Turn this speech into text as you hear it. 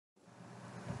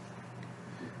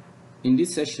In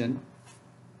this session,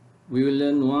 we will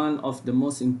learn one of the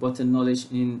most important knowledge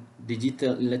in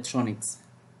digital electronics,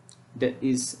 that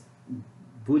is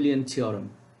Boolean theorem.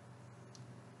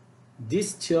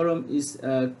 This theorem is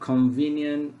a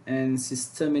convenient and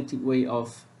systematic way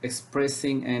of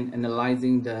expressing and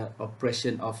analyzing the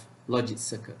operation of logic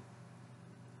circuit.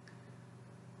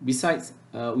 Besides,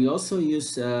 we also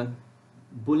use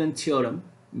Boolean theorem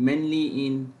mainly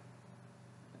in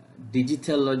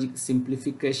digital logic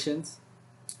simplifications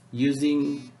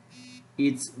using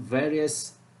its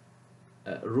various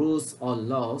rules or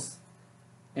laws,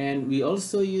 and we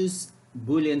also use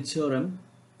Boolean theorem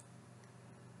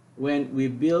when we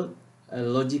build a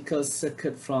logical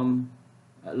circuit from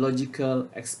a logical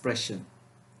expression.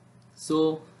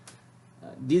 So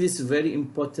this is very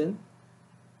important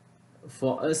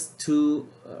for us to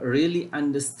really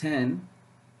understand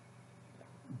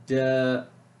the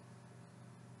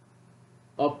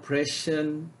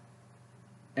operation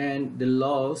and the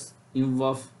laws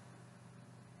involved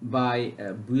by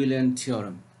a Boolean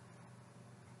theorem.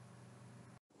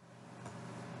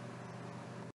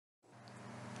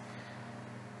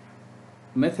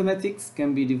 Mathematics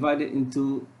can be divided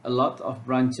into a lot of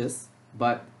branches,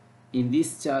 but in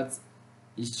this chart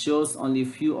it shows only a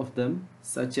few of them,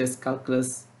 such as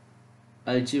calculus,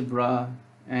 algebra,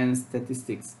 and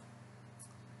statistics.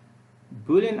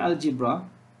 Boolean algebra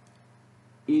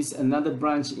is another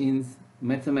branch in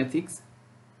mathematics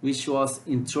which was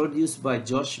introduced by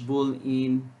George Boole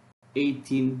in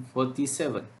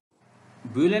 1847.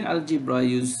 Boolean algebra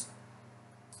uses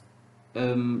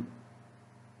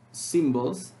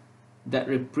symbols that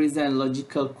represent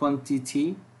logical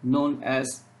quantity known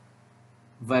as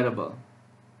variable.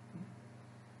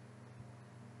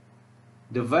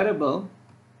 The variable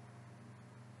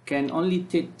can only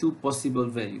take two possible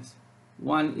values.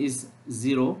 One is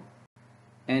 0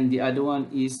 and the other one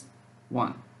is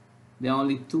 1. There are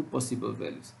only two possible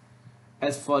values.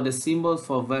 As for the symbol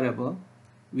for variable,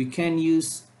 we can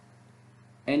use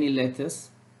any letters,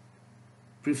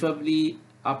 preferably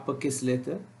uppercase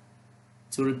letter,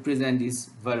 to represent this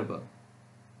variable.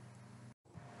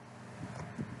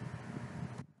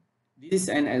 This is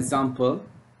an example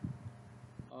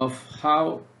of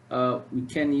how we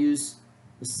can use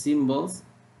symbols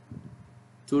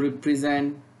to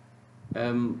represent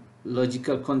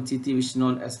logical quantity which is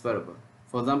known as variable.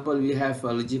 For example, we have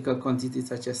a logical quantity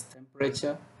such as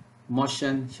temperature,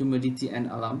 motion, humidity, and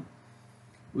alarm.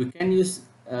 We can use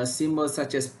symbols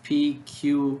such as P,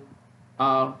 Q,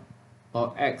 R,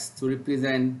 or X to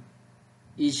represent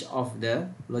each of the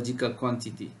logical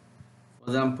quantity. For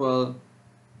example,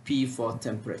 P for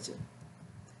temperature.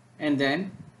 And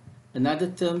then another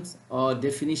term or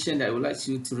definition that I would like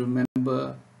you to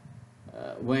remember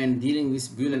when dealing with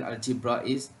Boolean algebra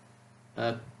is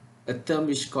a term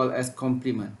which is called as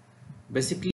complement.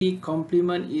 Basically,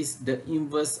 complement is the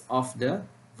inverse of the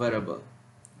variable.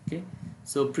 Okay,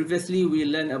 so previously we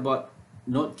learned about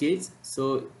NOT gates,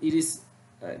 so it is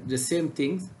the same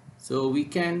thing. So we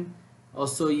can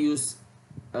also use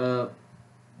a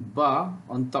bar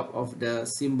on top of the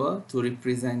symbol to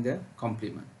represent the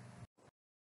complement.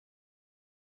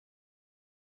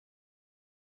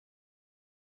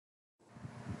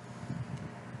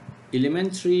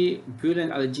 Elementary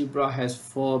Boolean algebra has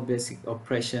four basic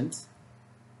operations,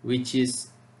 which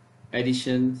is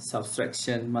addition,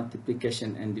 subtraction,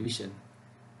 multiplication, and division.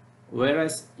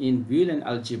 Whereas in Boolean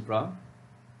algebra,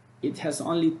 it has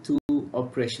only two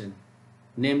operations,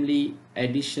 namely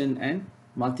addition and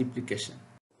multiplication.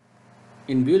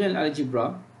 In Boolean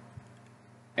algebra,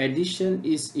 addition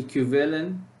is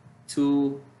equivalent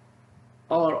to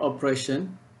OR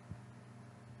operation,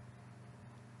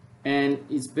 and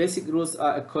its basic rules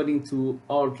are according to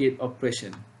OR gate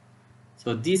operation.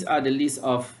 So these are the list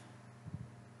of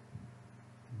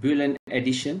Boolean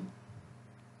addition,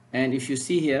 and if you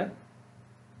see here,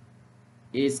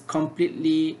 it's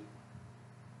completely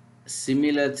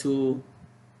similar to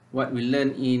what we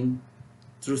learned in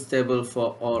truth table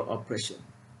for OR operation.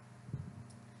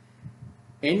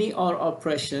 Any OR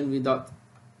operation without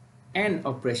AND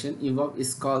operation involved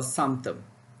is called sum term.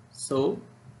 So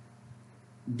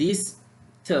this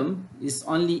term is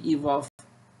only involved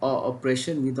OR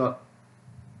operation without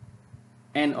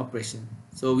AND operation.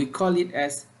 So we call it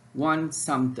as one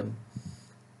sum term.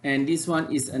 And this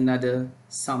one is another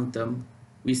sum term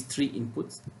with three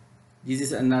inputs. This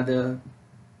is another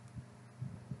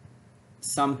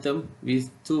sum term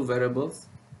with two variables.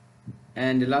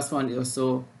 And the last one is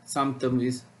also sum term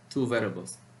with two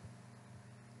variables.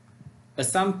 A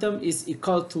sum term is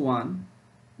equal to 1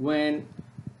 when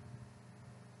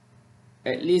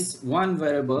at least one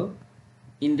variable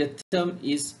in the term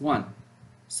is 1.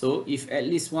 So if at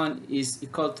least 1 is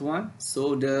equal to 1,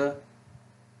 so the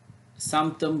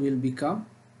sum term will become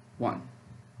 1.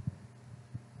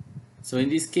 So in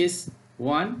this case,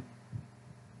 1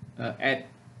 at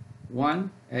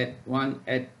 1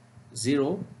 at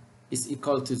 0 is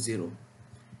equal to 0.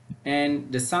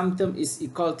 And the sum term is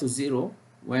equal to 0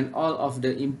 when all of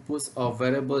the inputs or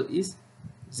variable is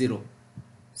 0.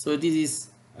 So this is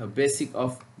a basic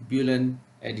of Boolean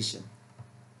addition.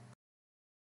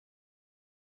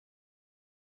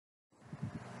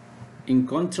 In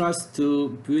contrast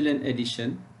to Boolean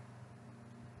addition,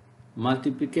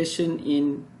 multiplication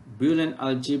in Boolean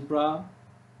algebra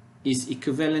is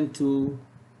equivalent to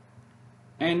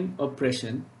AND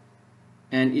operation,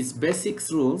 and its basic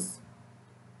rules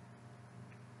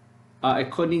are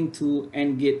according to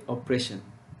AND gate operation.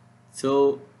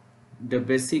 So the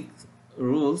basic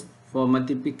rules for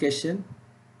multiplication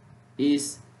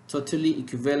is totally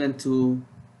equivalent to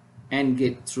AND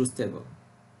gate truth table.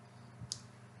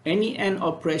 Any AND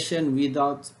operation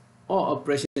without OR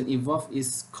operation involved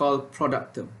is called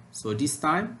product term. So this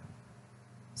time,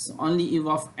 it's only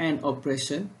involve AND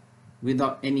operation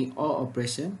without any OR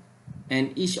operation,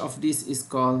 and each of these is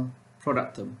called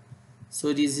product term.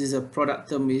 So this is a product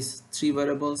term with 3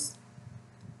 variables,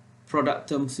 product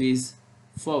term with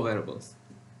 4 variables.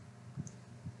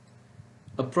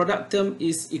 A product term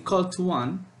is equal to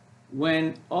 1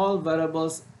 when all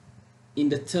variables in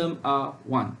the term are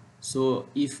 1. So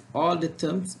if all the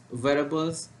terms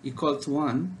variables equal to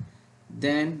 1,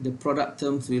 then the product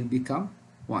terms will become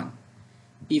 1.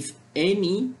 If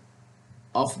any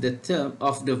of the term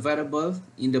of the variable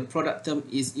in the product term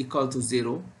is equal to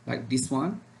 0, like this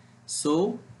one,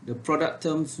 so the product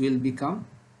terms will become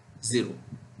 0.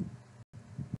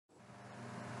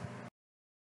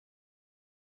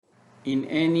 In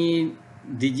any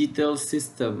digital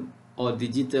system or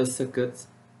digital circuits,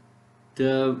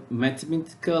 the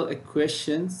mathematical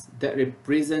equations that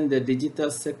represent the digital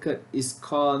circuit is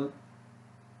called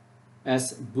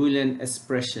as Boolean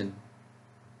expression.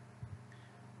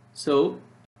 So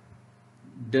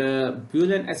the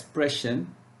Boolean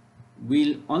expression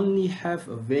will only have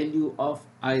a value of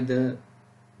either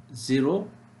 0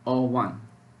 or 1.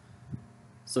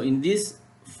 So in this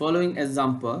following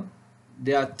example,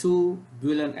 there are 2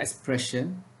 Boolean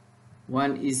expressions.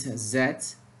 One is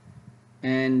Z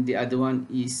and the other one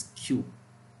is Q.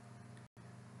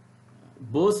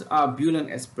 Both are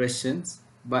Boolean expressions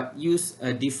but use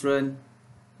a different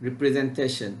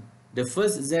representation. The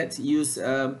first Z use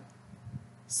a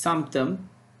sum term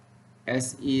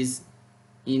as is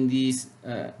in this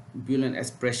Boolean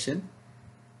expression,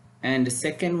 and the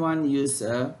second one use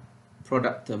a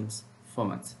product terms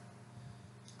format.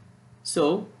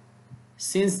 So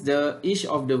since each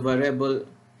of the variable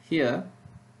here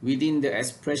within the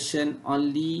expression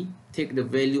only take the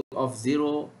value of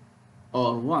 0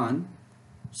 or 1,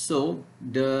 so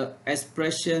the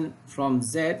expression from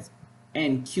Z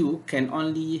and Q can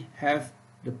only have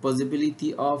the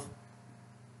possibility of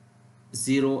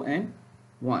 0 and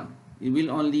 1. It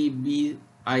will only be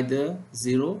either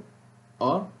 0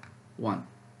 or 1.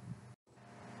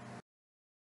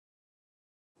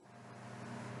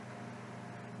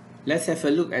 Let's have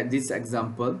a look at this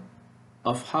example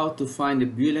of how to find the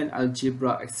Boolean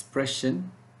algebra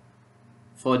expression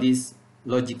for this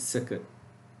logic circuit.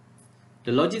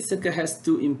 The logic circuit has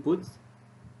 2 inputs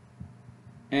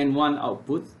and 1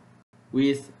 output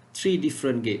with 3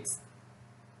 different gates.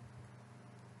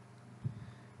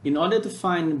 In order to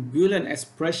find Boolean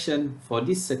expression for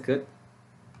this circuit,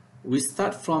 we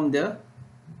start from the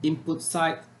input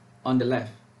side on the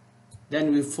left.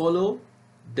 Then we follow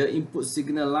the input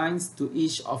signal lines to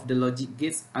each of the logic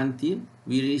gates until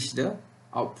we reach the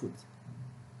output.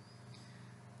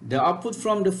 The output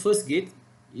from the first gate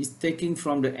is taken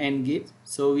from the AND gate.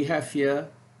 So we have here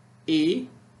A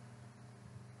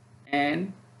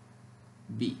and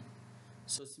B.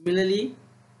 So similarly,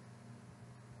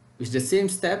 with the same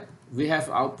step, we have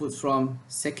output from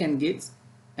second gate,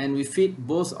 and we feed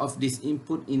both of these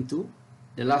input into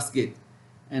the last gate.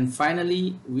 And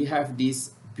finally, we have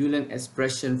this Boolean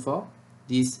expression for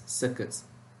these circuits.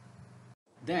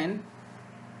 Then,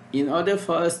 in order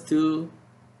for us to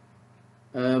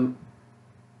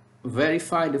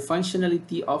verify the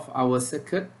functionality of our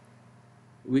circuit,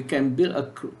 we can build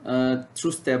a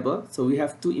truth table. So we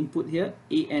have 2 input here,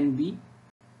 A and B,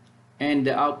 and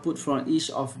the output from each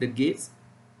of the gates,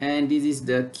 and this is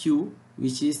the Q,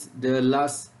 which is the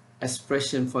last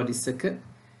expression for the circuit.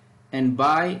 And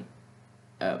by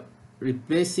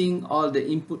replacing all the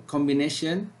input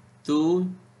combination to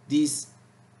this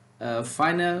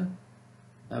final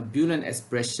Boolean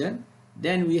expression,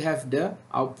 then we have the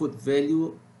output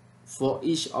value for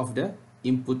each of the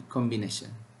input combination.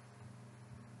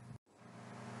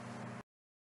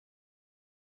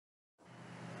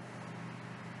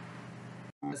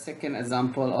 A second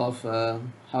example of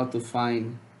how to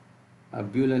find a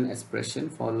Boolean expression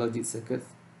for logic circuits.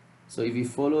 So if we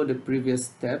follow the previous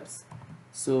steps,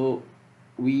 so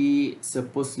we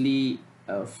supposedly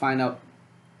find out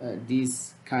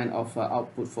this kind of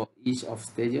output for each of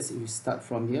stages. If we start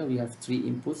from here, we have three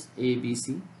inputs A, B,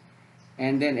 C,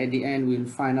 and then at the end we'll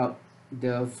find out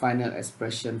the final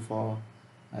expression for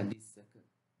this circuit.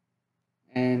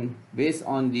 And based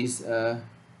on this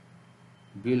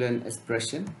Boolean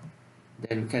expression,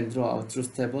 then we can draw our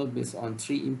truth table based on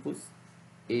three inputs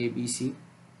A, B, C,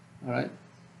 all right,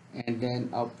 and then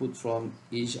output from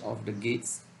each of the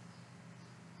gates,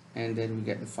 and then we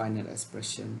get the final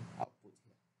expression output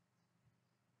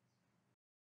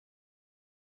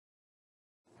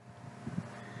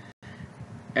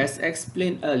here. As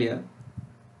explained earlier,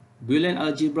 Boolean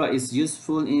algebra is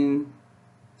useful in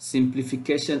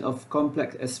simplification of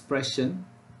complex expression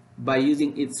by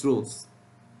using its rules.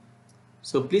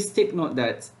 So please take note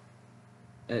that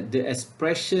the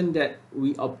expression that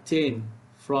we obtain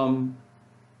from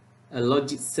a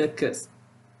logic circuit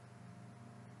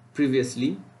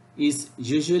previously is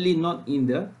usually not in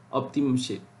the optimum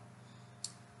shape.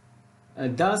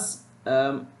 Thus,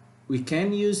 we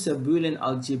can use a Boolean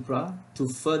algebra to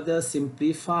further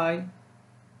simplify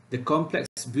the complex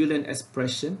Boolean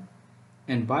expression,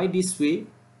 and by this way,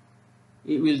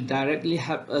 it will directly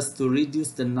help us to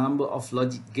reduce the number of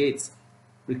logic gates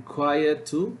required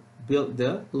to build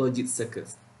the logic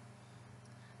circuits.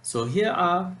 So here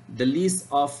are the list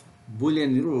of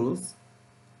Boolean rules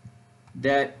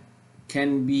that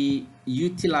can be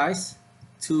utilized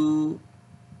to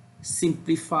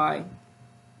simplify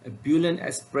Boolean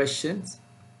expressions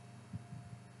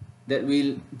that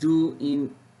we'll do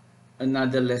in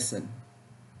another lesson.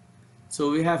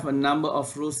 So we have a number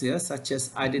of rules here, such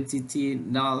as identity,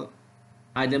 null,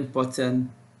 idempotent,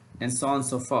 and so on and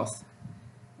so forth.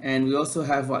 And we also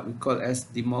have what we call as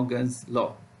De Morgan's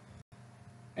law.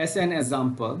 As an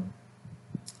example,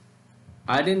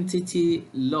 identity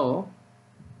law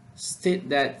states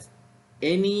that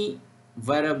any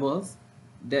variables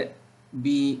that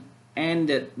be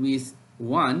ended with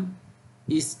 1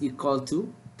 is equal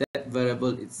to that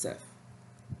variable itself,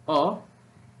 or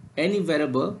any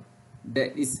variable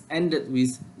that is ended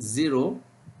with 0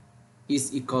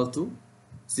 is equal to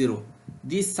 0.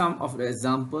 These are some of the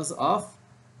examples of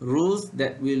rules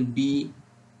that will be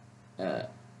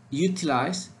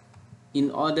utilized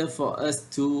in order for us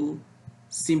to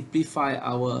simplify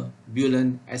our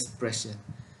Boolean expression.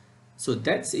 So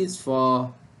that's it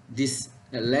for this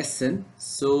lesson.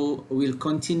 So we'll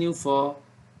continue for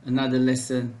another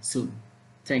lesson soon.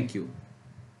 Thank you.